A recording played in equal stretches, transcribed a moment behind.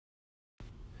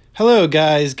Hello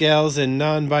guys, gals, and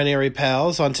non-binary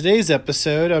pals. On today's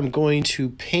episode, I'm going to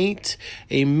paint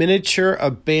a miniature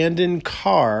abandoned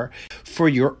car for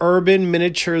your urban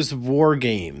miniatures war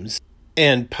games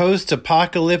and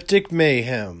post-apocalyptic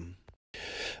mayhem.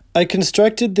 I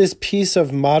constructed this piece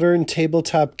of modern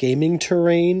tabletop gaming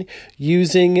terrain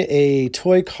using a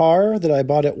toy car that I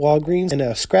bought at Walgreen and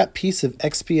a scrap piece of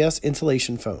XPS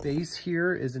insulation foam. Base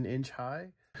here is 1 inch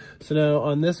high. So now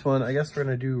on this one, I guess we're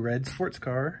going to do red sports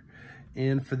car.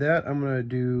 And for that, I'm going to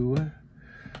do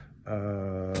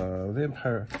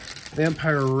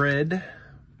Vampire Red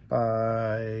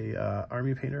by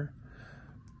Army Painter.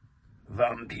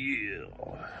 Vampire.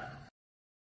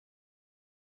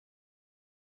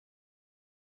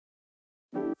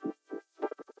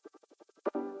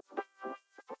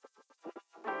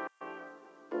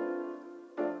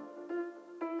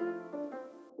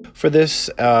 For this,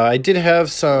 I did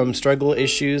have some struggle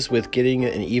issues with getting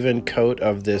an even coat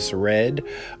of this red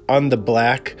on the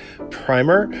black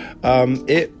primer.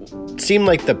 It seemed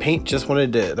like the paint just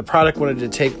the product wanted to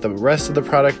take the rest of the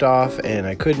product off, and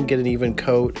I couldn't get an even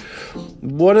coat.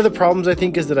 One of the problems, I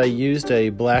think, is that I used a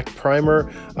black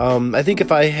primer. I think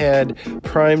if I had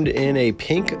primed in a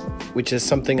pink, which is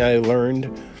something I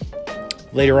learned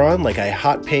later on, like a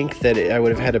hot pink, that I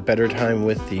would have had a better time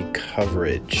with the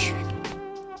coverage.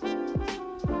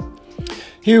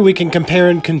 Here we can compare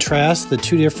and contrast the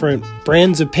two different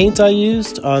brands of paint I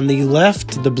used. On the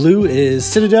left, the blue is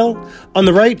Citadel. On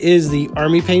the right is the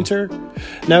Army Painter.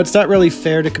 Now, it's not really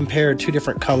fair to compare two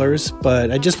different colors,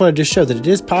 but I just wanted to show that it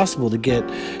is possible to get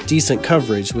decent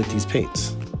coverage with these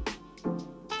paints.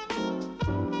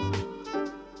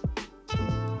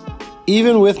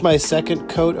 Even with my second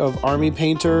coat of Army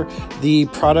Painter, the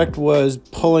product was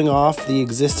pulling off the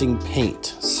existing paint,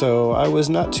 so I was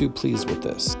not too pleased with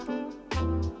this.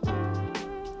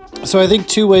 So I think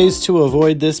two ways to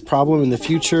avoid this problem in the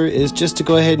future is just to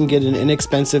go ahead and get an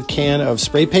inexpensive can of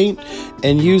spray paint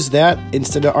and use that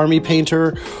instead of Army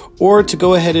Painter, or to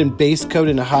go ahead and base coat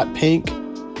in a hot pink.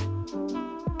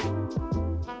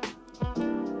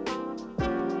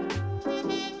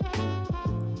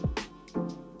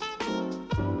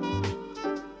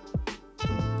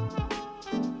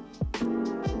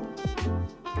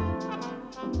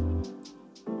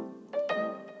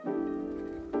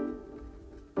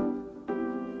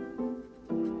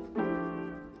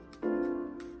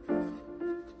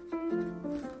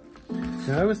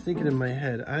 Now, I was thinking in my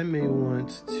head, I may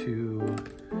want to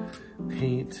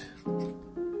paint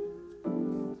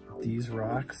these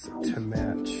rocks to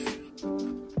match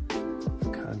the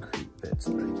concrete bits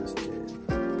that I just did.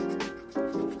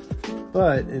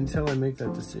 But until I make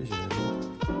that decision,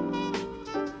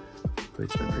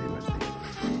 which I pretty much think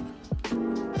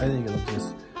I'm gonna do, I think it'll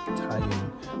just tie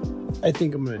in. I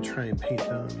think I'm going to try and paint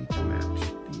them to match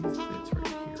these bits right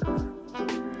here,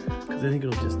 because I think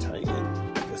it'll just tie in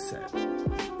the set.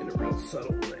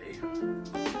 Subtle way.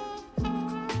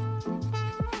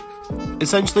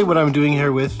 Essentially what I'm doing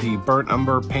here with the burnt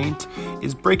umber paint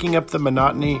is breaking up the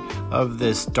monotony of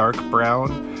this dark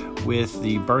brown with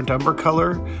the burnt umber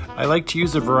color. I like to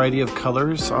use a variety of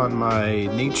colors on my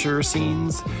nature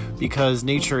scenes because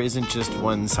nature isn't just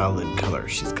one solid color.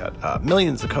 She's got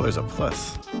millions of colors up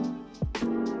plus.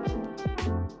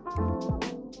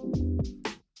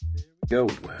 There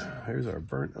we go. Here's our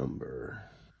burnt umber.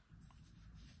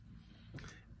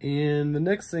 And the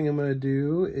next thing I'm going to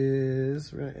do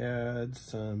is we're going to add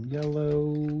some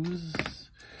yellows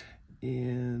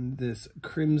and this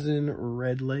crimson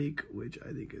red lake, which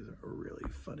I think is really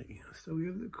funny. So we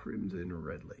have the crimson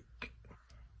red lake,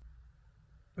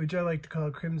 which I like to call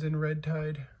crimson red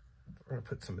tide. We're going to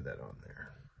put some of that on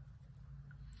there.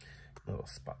 Little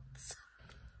spots.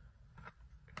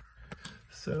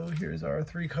 So here's our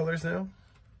three colors now. And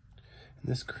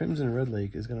this crimson red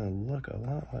lake is going to look a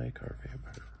lot like our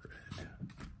vampire red.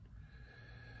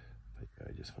 But yeah,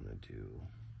 I just want to do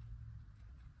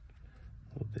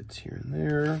little bits here and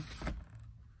there.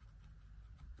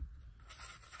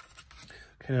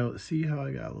 Okay, now let's see how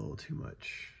I got a little too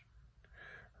much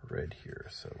red here.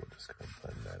 So we're just going to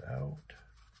blend that out.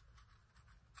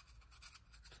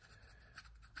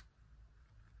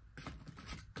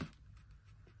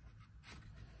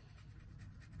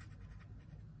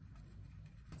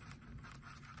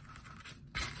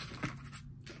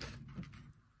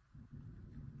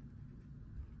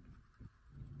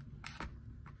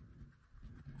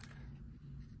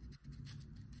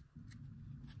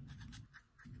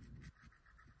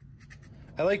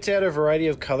 I like to add a variety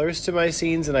of colors to my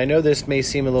scenes, and I know this may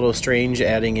seem a little strange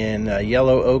adding in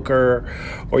yellow ochre,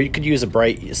 or you could use a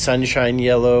bright sunshine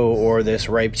yellow, or this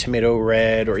ripe tomato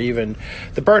red, or even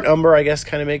the burnt umber, I guess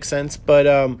kind of makes sense.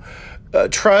 But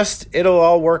trust, it'll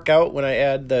all work out when I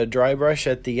add the dry brush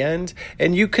at the end,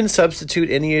 and you can substitute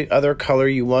any other color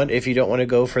you want if you don't want to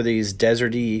go for these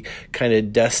deserty, kind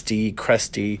of dusty,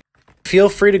 crusty. Feel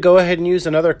free to go ahead and use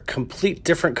another complete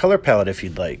different color palette if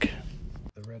you'd like.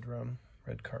 The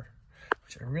red car,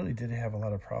 which I really did have a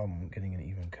lot of problem getting an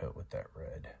even coat with that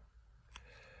red,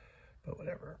 but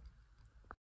whatever.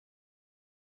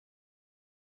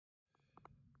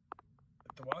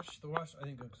 The wash I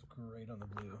think looks great on the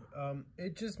blue.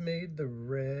 It just made the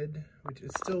red, which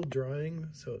is still drying,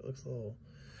 so it looks a little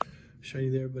shiny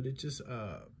there, but it just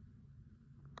kind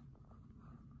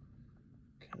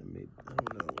of made, I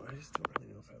don't know, I just don't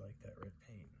really know if I like that red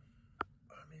paint.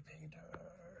 Army painter.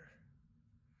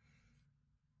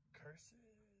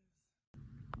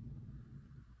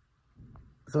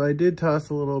 So I did toss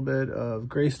a little bit of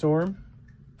Gray Storm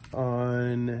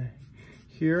on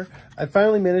here. I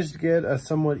finally managed to get a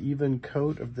somewhat even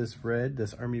coat of this red,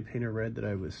 this Army Painter red that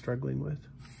I was struggling with.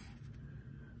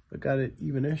 But got it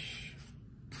evenish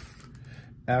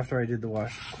after I did the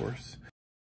wash, of course.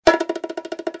 I'm going to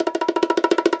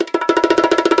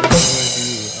do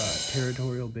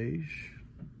Territorial Beige.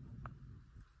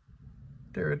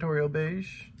 Territorial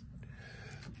Beige.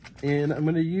 And I'm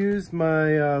going to use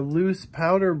my loose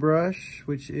powder brush,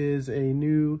 which is a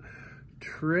new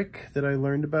trick that I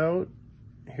learned about.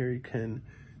 Here you can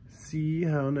see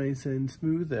how nice and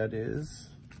smooth that is,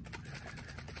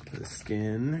 the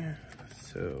skin.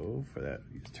 So for that,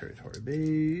 use Territorial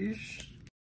Beige.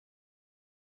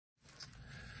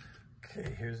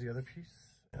 Okay, here's the other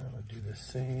piece. And I'm going to do the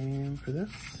same for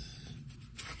this.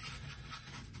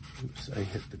 Oops, I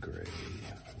hit the gray.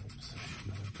 Oops, I should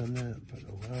not have done that, but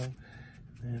oh well.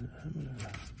 And then I'm gonna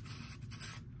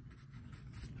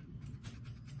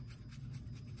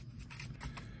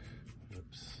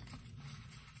oops.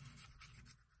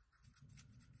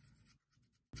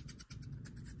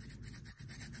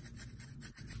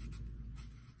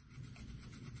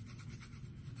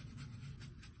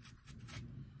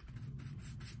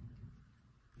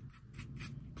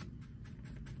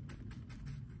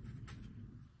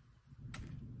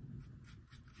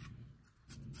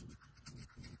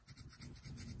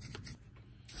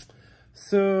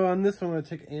 So on this one, I'm going to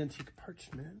take antique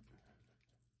parchment,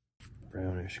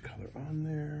 brownish color on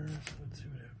there. So let's see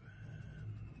what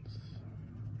happens.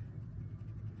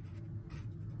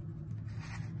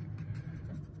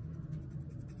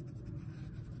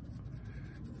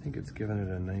 I think it's giving it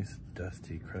a nice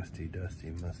dusty, crusty, dusty,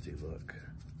 musty look.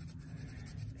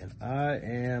 And I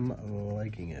am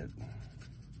liking it.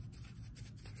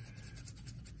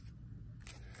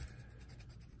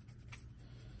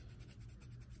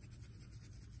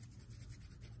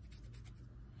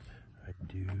 I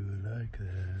do like that.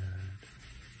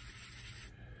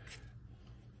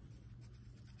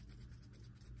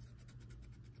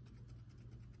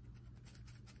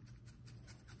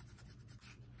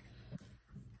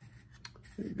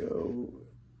 There you go.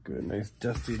 Give it a nice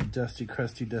dusty, dusty,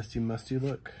 crusty, dusty, musty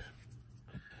look.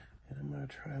 And I'm going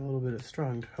to try a little bit of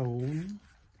strong tone.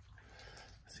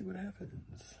 See what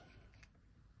happens.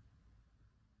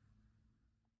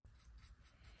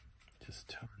 Just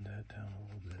tone that down a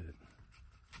little bit.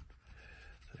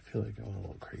 I feel like I went a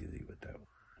little crazy with that one.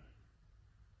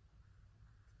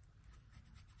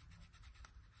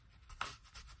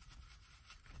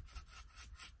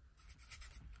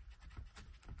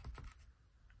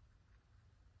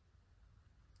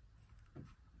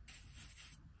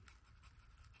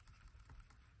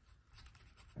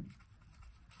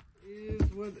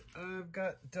 Is what I've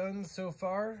got done so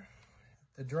far.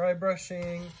 The dry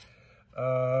brushing,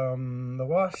 the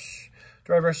wash.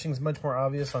 Dry brushing is much more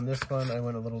obvious on this one. I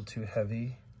went a little too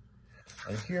heavy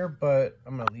on here, but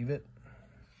I'm gonna leave it.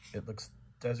 It looks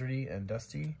deserty and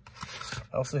dusty.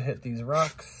 I also hit these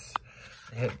rocks.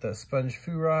 I hit the sponge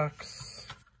foo rocks.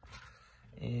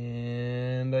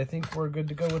 And I think we're good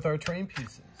to go with our terrain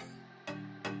pieces.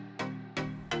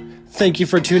 Thank you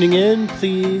for tuning in.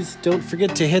 Please don't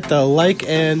forget to hit the like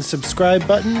and subscribe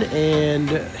button and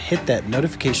hit that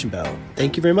notification bell.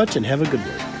 Thank you very much and have a good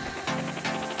one.